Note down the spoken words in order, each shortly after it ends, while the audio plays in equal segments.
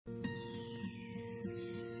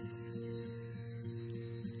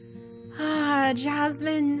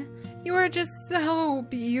Jasmine, you are just so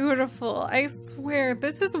beautiful. I swear,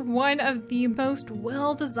 this is one of the most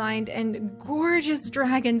well-designed and gorgeous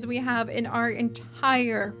dragons we have in our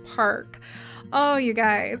entire park. Oh, you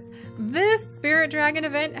guys, this Spirit Dragon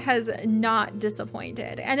event has not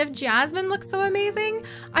disappointed. And if Jasmine looks so amazing,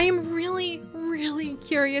 I am really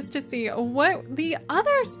curious to see what the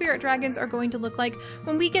other Spirit Dragons are going to look like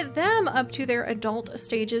when we get them up to their adult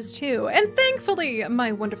stages too. And thankfully,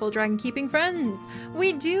 my wonderful dragon keeping friends,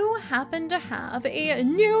 we do happen to have a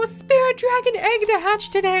new Spirit Dragon egg to hatch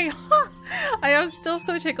today. I am still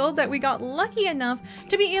so tickled that we got lucky enough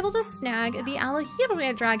to be able to snag the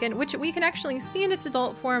Alebrije dragon, which we can actually see in its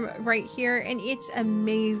adult form right here, and it's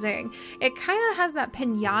amazing. It kind of has that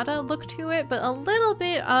piñata look to it, but a little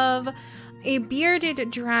bit of a bearded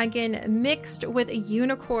dragon mixed with a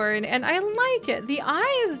unicorn, and I like it. The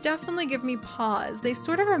eyes definitely give me pause. They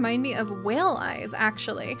sort of remind me of whale eyes,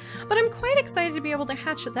 actually. But I'm quite excited to be able to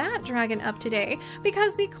hatch that dragon up today,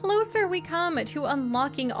 because the closer we come to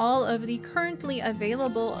unlocking all of the currently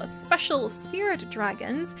available special spirit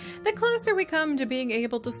dragons, the closer we come to being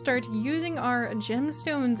able to start using our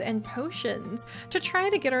gemstones and potions to try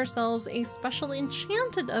to get ourselves a special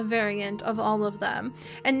enchanted variant of all of them.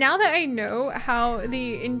 And now that I know how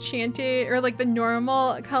the enchanted, or like the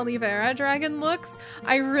normal Calavera dragon looks,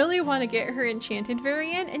 I really want to get her enchanted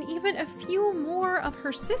variant and even a few more of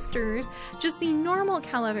her sisters, just the normal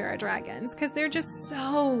Calavera dragons, because they're just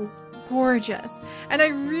so gorgeous. And I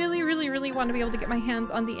really want to be able to get my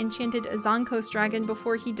hands on the enchanted Zankos dragon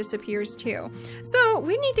before he disappears too. So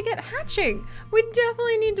we need to get hatching. We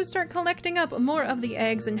definitely need to start collecting up more of the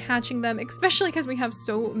eggs and hatching them, especially because we have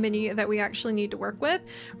so many that we actually need to work with.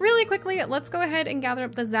 Really quickly, let's go ahead and gather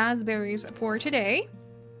up the Zazberries for today.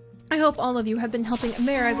 I hope all of you have been helping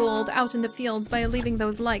Marigold out in the fields by leaving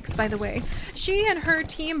those likes, by the way. She and her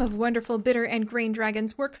team of wonderful bitter and grain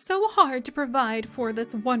dragons work so hard to provide for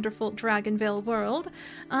this wonderful DragonVale world.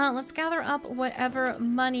 Let's gather up whatever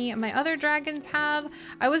money my other dragons have.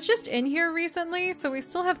 I was just in here recently, so we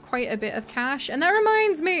still have quite a bit of cash. And that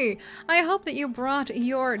reminds me, I hope that you brought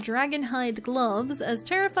your dragon hide gloves. As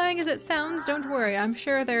terrifying as it sounds, don't worry, I'm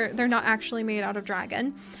sure they're not actually made out of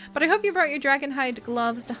dragon. But I hope you brought your dragon hide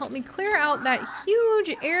gloves to help me clear out that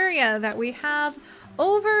huge area that we have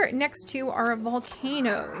over next to our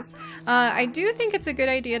volcanoes. I do think it's a good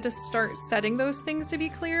idea to start setting those things to be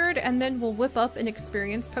cleared, and then we'll whip up an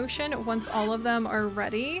experience potion once all of them are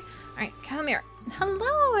ready. All right, come here.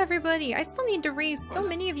 Hello, everybody. I still need to raise so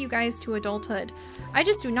many of you guys to adulthood. I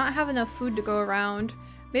just do not have enough food to go around.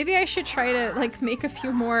 Maybe I should try to like make a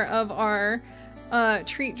few more of our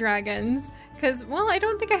treat dragons. Because, well, I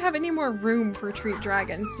don't think I have any more room for treat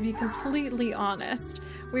dragons, to be completely honest.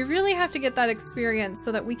 We really have to get that experience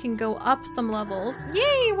so that we can go up some levels.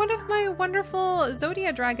 Yay! One of my wonderful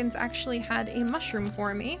Zodia dragons actually had a mushroom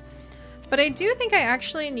for me. But I do think I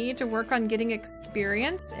actually need to work on getting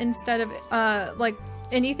experience instead of, like,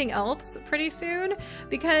 anything else pretty soon.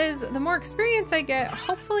 Because the more experience I get,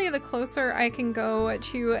 hopefully the closer I can go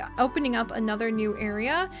to opening up another new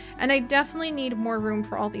area. And I definitely need more room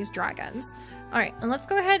for all these dragons. Alright, and let's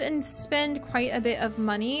go ahead and spend quite a bit of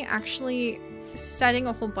money actually setting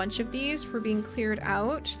a whole bunch of these for being cleared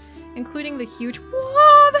out, including the huge—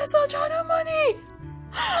 Whoa, that's a ton of money!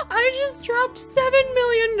 I just dropped $7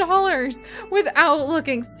 million without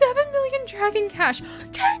looking. 7 million dragon cash.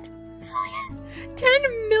 10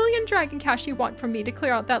 million dragon cash you want from me to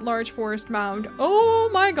clear out that large forest mound. Oh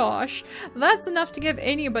my gosh. That's enough to give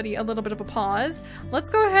anybody a little bit of a pause. Let's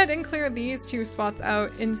go ahead and clear these two spots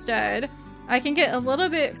out instead. I can get a little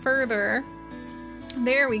bit further.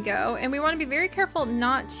 There we go. And we want to be very careful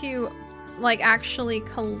not to like actually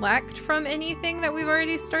collect from anything that we've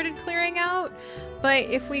already started clearing out. But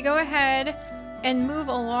if we go ahead and move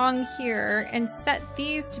along here and set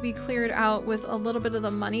these to be cleared out with a little bit of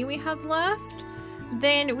the money we have left,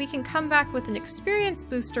 then we can come back with an experience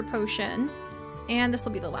booster potion. And this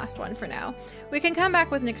will be the last one for now. We can come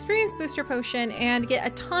back with an experience booster potion and get a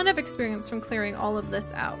ton of experience from clearing all of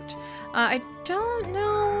this out. I don't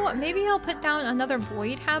know, maybe I'll put down another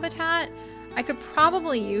void habitat. I could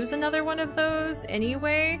probably use another one of those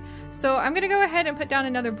anyway. So I'm gonna go ahead and put down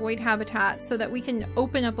another void habitat so that we can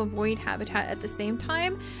open up a void habitat at the same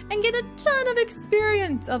time and get a ton of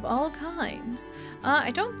experience of all kinds.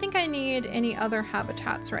 I don't think I need any other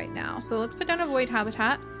habitats right now. So let's put down a void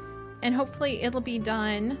habitat. And hopefully it'll be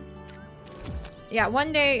done. Yeah,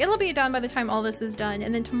 one day it'll be done by the time all this is done.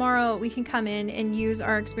 And then tomorrow we can come in and use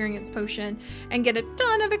our experience potion and get a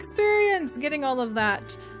ton of experience getting all of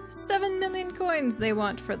that 7 million coins they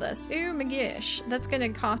want for this. Oh my gosh, that's gonna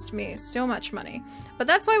cost me so much money. But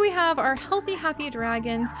that's why we have our healthy, happy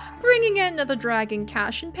dragons bringing in the dragon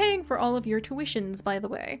cash and paying for all of your tuitions, by the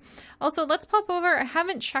way. Also, let's pop over. I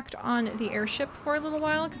haven't checked on the airship for a little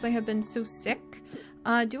while because I have been so sick.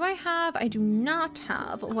 I do not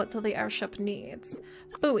have what the airship needs.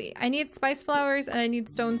 Booey. I need spice flowers and I need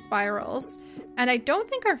stone spirals. And I don't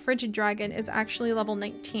think our frigid dragon is actually level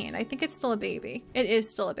 19. I think it's still a baby. It is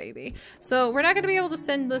still a baby. So we're not going to be able to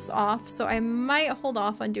send this off. So I might hold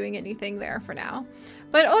off on doing anything there for now.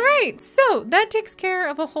 But all right, so that takes care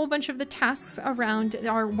of a whole bunch of the tasks around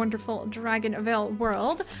our wonderful DragonVale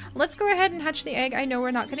world. Let's go ahead and hatch the egg I know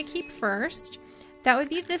we're not going to keep first. That would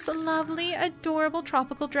be this lovely, adorable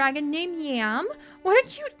tropical dragon named Yam. What a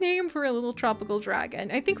cute name for a little tropical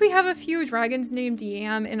dragon. I think we have a few dragons named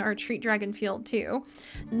Yam in our treat dragon field too.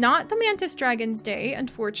 Not the mantis dragon's day,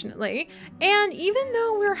 unfortunately. And even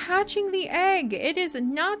though we're hatching the egg, it is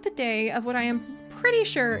not the day of what I am pretty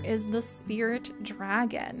sure is the spirit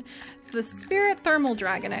dragon. The spirit thermal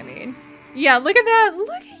dragon, I mean. Yeah, look at that. Look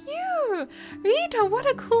at you. Rita, what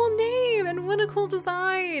a cool name and what a cool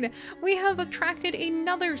design. We have attracted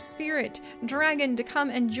another spirit dragon to come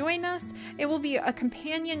and join us. It will be a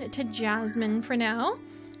companion to Jasmine for now.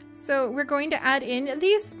 So we're going to add in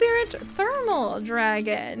the spirit thermal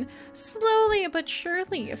dragon. Slowly but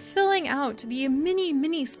surely filling out the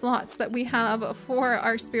mini slots that we have for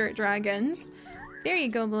our spirit dragons. There you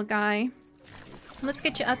go, little guy. Let's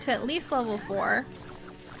get you up to at least level 4.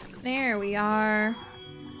 There we are.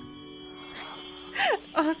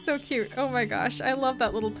 Oh, so cute. Oh my gosh. I love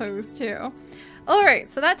that little pose too. All right,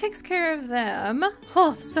 so that takes care of them.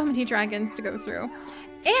 Oh, so many dragons to go through.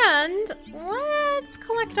 And let's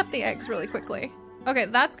collect up the eggs really quickly. Okay,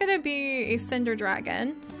 that's going to be a cinder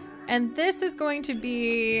dragon. And this is going to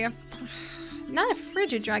be not a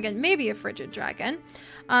frigid dragon, maybe a frigid dragon.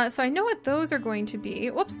 So I know what those are going to be.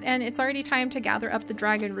 Whoops, and it's already time to gather up the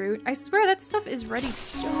dragon root. I swear that stuff is ready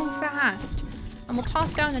so fast. And we'll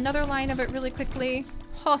toss down another line of it really quickly.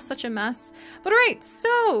 Oh, such a mess. But all right,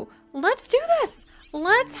 so let's do this.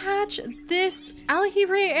 Let's hatch this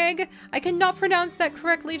Alebrije egg. I cannot pronounce that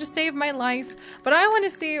correctly to save my life, but I want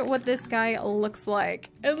to see what this guy looks like.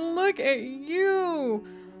 And look at you.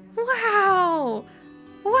 Wow.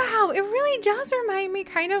 Wow, it really does remind me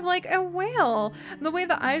kind of like a whale. The way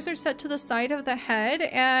the eyes are set to the side of the head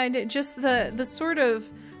and just the sort of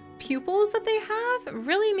pupils that they have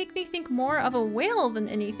really make me think more of a whale than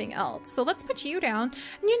anything else. So let's put you down.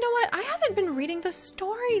 And you know what? I haven't been reading the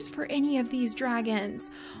stories for any of these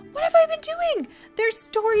dragons. What have I been doing? Their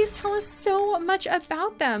stories tell us so much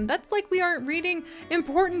about them. That's like we aren't reading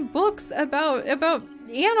important books about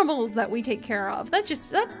animals that we take care of. That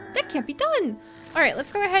can't be done. All right,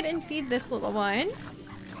 let's go ahead and feed this little one.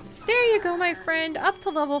 There you go, my friend. Up to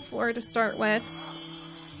level 4 to start with.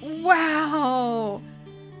 Wow.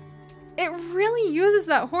 It really uses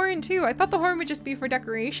that horn too. I thought the horn would just be for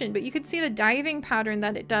decoration, but you could see the diving pattern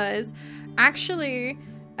that it does. Actually,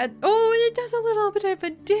 oh, it does a little bit of a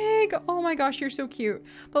dig. Oh my gosh, you're so cute.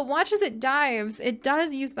 But watch as it dives. It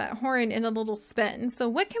does use that horn in a little spin. So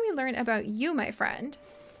what can we learn about you, my friend?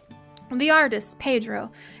 The artist,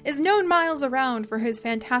 Pedro, is known miles around for his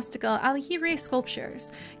fantastical Alebrije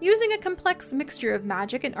sculptures, using a complex mixture of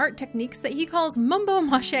magic and art techniques that he calls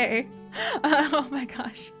mumbo-mache. Oh my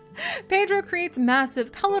gosh. Pedro creates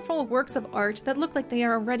massive, colorful works of art that look like they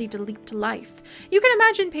are ready to leap to life. You can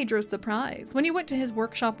imagine Pedro's surprise when he went to his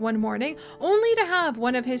workshop one morning, only to have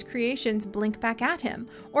one of his creations blink back at him.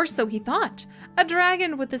 Or so he thought. A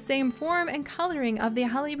dragon with the same form and coloring of the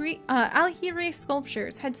Alebrije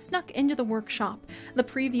sculptures had snuck into the workshop the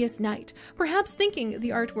previous night, perhaps thinking the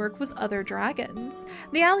artwork was other dragons.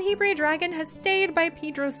 The Alebrije dragon has stayed by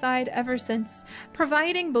Pedro's side ever since,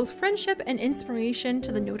 providing both friendship and inspiration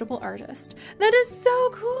to the notable artist. That is so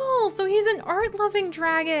cool! So he's an art-loving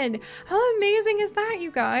dragon! How amazing is that, you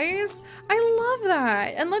guys? I love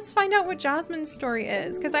that! And let's find out what Jasmine's story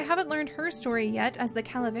is, because I haven't learned her story yet as the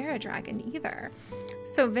Calavera dragon either.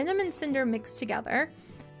 So venom and cinder mixed together.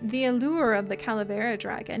 The allure of the Calavera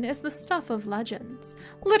dragon is the stuff of legends.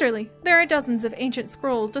 Literally, there are dozens of ancient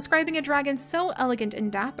scrolls describing a dragon so elegant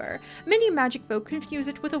and dapper, many magic folk confuse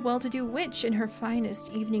it with a well-to-do witch in her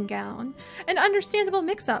finest evening gown. An understandable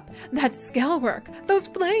mix-up. That scalework, those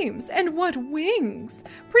flames, and what wings!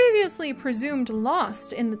 Previously presumed lost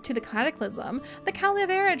to the cataclysm, the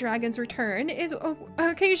Calavera dragon's return is an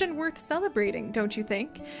occasion worth celebrating, don't you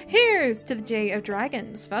think? Here's to the Day of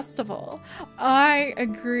Dragons festival. I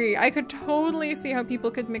agree. agree. I could totally see how people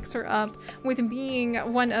could mix her up with being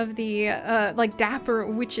one of the like dapper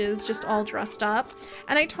witches just all dressed up.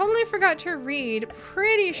 And I totally forgot to read,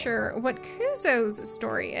 pretty sure, what Kuzo's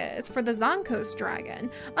story is for the Zonkos dragon.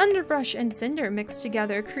 Underbrush and cinder mixed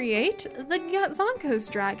together create the Zonkos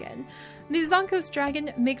dragon. The Zonkos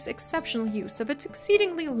dragon makes exceptional use of its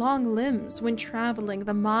exceedingly long limbs when traveling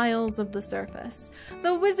the miles of the surface.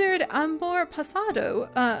 The wizard Ambor Pasado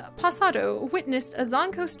witnessed a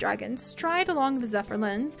Zonkos dragon stride along the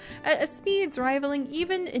Zephyrlands at speeds rivaling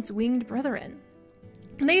even its winged brethren.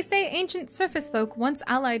 They say ancient surface folk once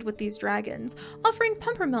allied with these dragons, offering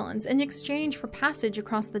pumpermelons in exchange for passage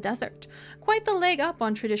across the desert. Quite the leg up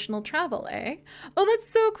on traditional travel, eh? Oh, that's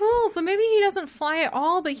so cool! So maybe he doesn't fly at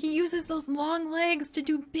all, but he uses those long legs to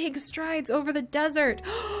do big strides over the desert.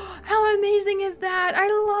 How amazing is that? I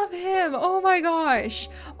love him! Oh my gosh!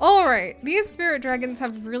 Alright, these spirit dragons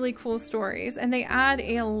have really cool stories, and they add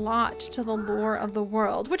a lot to the lore of the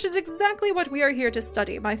world, which is exactly what we are here to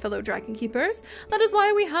study, my fellow dragon keepers. That is why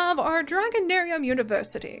we have our Dragonarium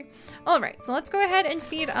University. Alright, so let's go ahead and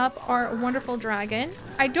feed up our wonderful dragon.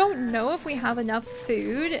 I don't know if we have enough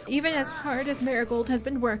food, even as hard as Marigold has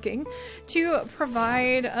been working, to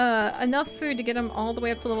provide enough food to get him all the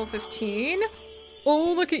way up to level 15.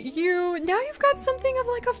 Oh, look at you. Now you've got something of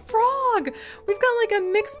like a frog. We've got like a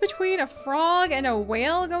mix between a frog and a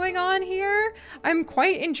whale going on here. I'm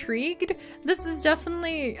quite intrigued. This is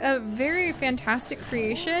definitely a very fantastic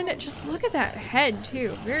creation. Just look at that head too.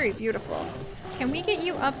 Very beautiful. Can we get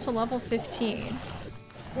you up to level 15?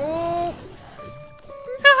 Oh.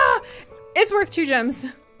 Ah! It's worth 2 gems.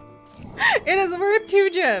 It is worth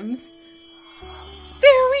 2 gems.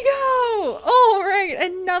 There we go! All right,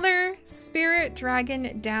 another spirit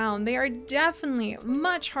dragon down. They are definitely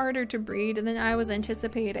much harder to breed than I was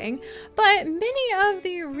anticipating, but many of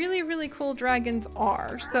the really, really cool dragons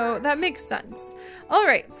are, so that makes sense. All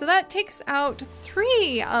right, so that takes out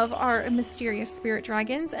 3 of our mysterious spirit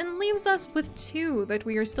dragons and leaves us with 2 that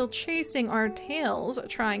we are still chasing our tails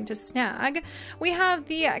trying to snag. We have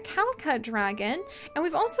the Kalka dragon, and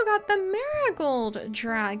we've also got the Marigold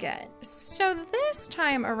dragon. So this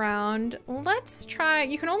time around, let's try,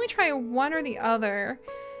 you can only try one or the other.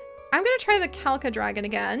 I'm gonna try the Kalka dragon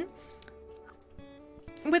again.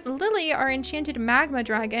 With Lily, our enchanted magma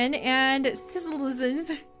dragon, and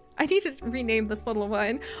Sizzles, I need to rename this little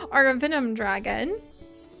one, our venom dragon.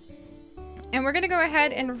 And we're gonna go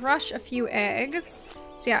ahead and rush a few eggs.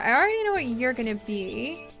 So yeah, I already know what you're gonna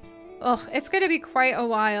be. Ugh, it's gonna be quite a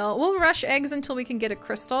while. We'll rush eggs until we can get a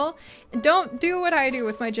crystal. Don't do what I do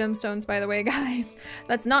with my gemstones, by the way, guys.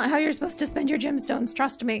 That's not how you're supposed to spend your gemstones,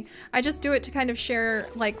 trust me. I just do it to kind of share,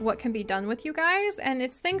 like, what can be done with you guys, and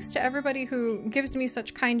it's thanks to everybody who gives me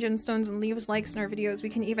such kind gemstones and leaves likes in our videos we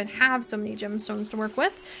can even have so many gemstones to work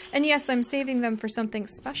with. And yes, I'm saving them for something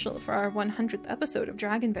special for our 100th episode of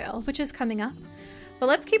DragonVale, which is coming up. But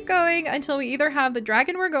let's keep going until we either have the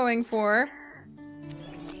dragon we're going for.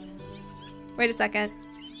 Wait a second.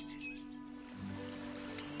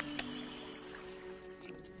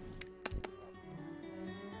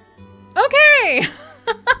 Okay!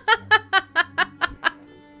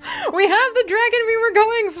 We have the dragon we were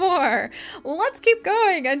going for! Let's keep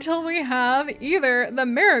going until we have either the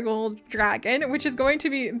Marigold dragon, which is going to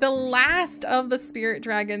be the last of the spirit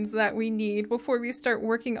dragons that we need before we start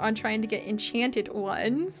working on trying to get enchanted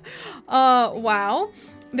ones. Wow.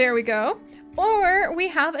 There we go. Or we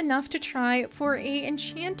have enough to try for a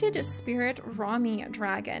enchanted spirit Rami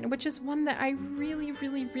dragon, which is one that I really,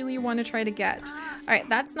 really, really want to try to get. All right,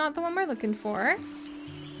 that's not the one we're looking for.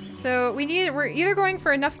 So we're either going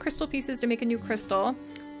for enough crystal pieces to make a new crystal,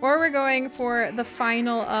 or we're going for the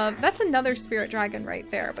final of, that's another spirit dragon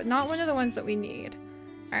right there, but not one of the ones that we need.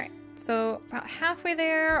 All right. So about halfway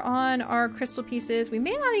there on our crystal pieces. We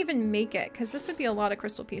may not even make it because this would be a lot of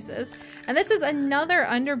crystal pieces. And this is another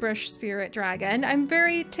underbrush spirit dragon. I'm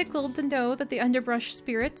very tickled to know that the underbrush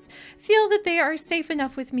spirits feel that they are safe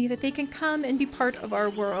enough with me that they can come and be part of our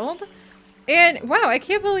world. And wow, I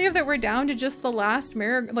can't believe that we're down to just the last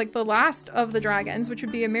the last of the dragons, which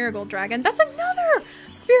would be a Marigold dragon. That's another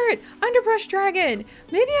spirit underbrush dragon.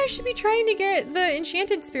 Maybe I should be trying to get the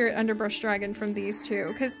enchanted spirit underbrush dragon from these two,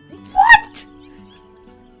 because what?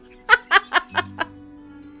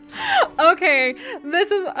 Okay,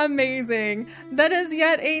 this is amazing. That is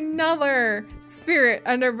yet another spirit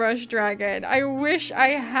underbrush dragon. I wish I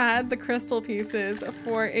had the crystal pieces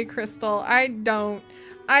for a crystal. I don't.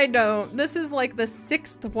 This is like the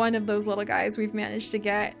 6th one of those little guys we've managed to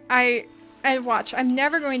get. And watch, I'm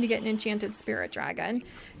never going to get an enchanted spirit dragon.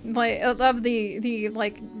 Like, of the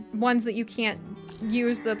like ones that you can't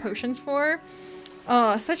use the potions for.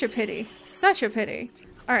 Oh, such a pity. Such a pity.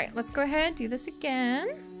 All right, let's go ahead and do this again.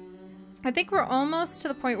 I think we're almost to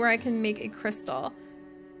the point where I can make a crystal.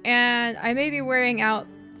 And I may be wearing out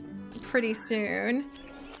pretty soon.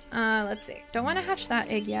 Let's see. Don't want to hatch that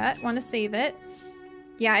egg yet. Want to save it.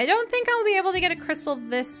 Yeah, I don't think I'll be able to get a crystal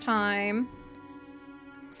this time.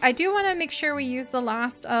 I do want to make sure we use the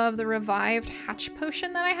last of the revived hatch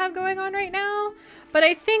potion that I have going on right now. But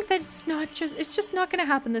I think that it's just not going to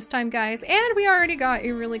happen this time, guys. And we already got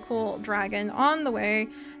a really cool dragon on the way.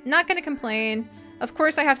 Not going to complain. Of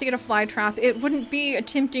course, I have to get a fly trap. It wouldn't be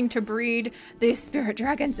attempting to breed these spirit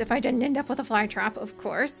dragons if I didn't end up with a fly trap, of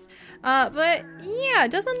course. But yeah,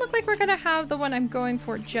 it doesn't look like we're going to have the one I'm going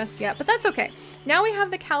for just yet. But that's okay. Now we have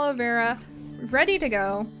the calavera ready to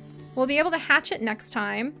go. We'll be able to hatch it next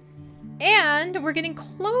time. And we're getting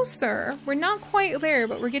closer. We're not quite there,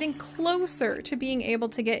 but we're getting closer to being able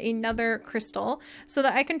to get another crystal so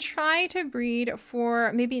that I can try to breed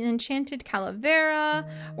for maybe an enchanted calavera,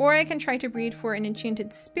 or I can try to breed for an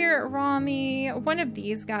enchanted spirit Rami, one of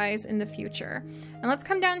these guys in the future. And let's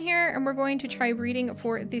come down here and we're going to try breeding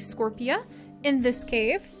for the Scorpia in this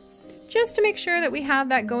cave, just to make sure that we have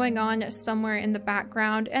that going on somewhere in the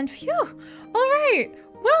background. And phew, all right.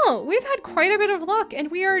 Well, we've had quite a bit of luck,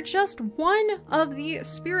 and we are just one of the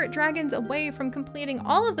spirit dragons away from completing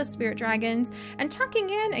all of the spirit dragons and tucking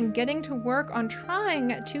in and getting to work on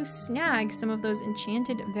trying to snag some of those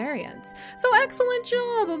enchanted variants. So excellent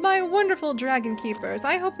job, my wonderful dragon keepers.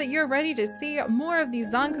 I hope that you're ready to see more of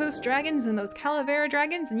these Zonkos dragons and those Calavera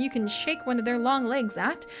dragons, and you can shake one of their long legs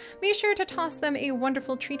at. Be sure to toss them a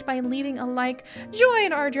wonderful treat by leaving a like,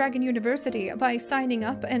 join our Dragon University by signing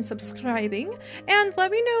up and subscribing, and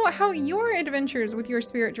let me know how your adventures with your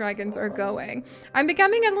spirit dragons are going. I'm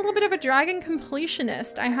becoming a little bit of a dragon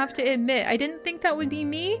completionist, I have to admit. I didn't think that would be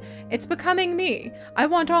me. It's becoming me. I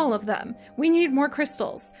want all of them. We need more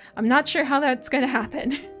crystals. I'm not sure how that's gonna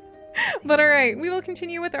happen. But alright, we will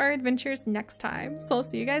continue with our adventures next time. So I'll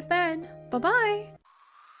see you guys then. Bye-bye!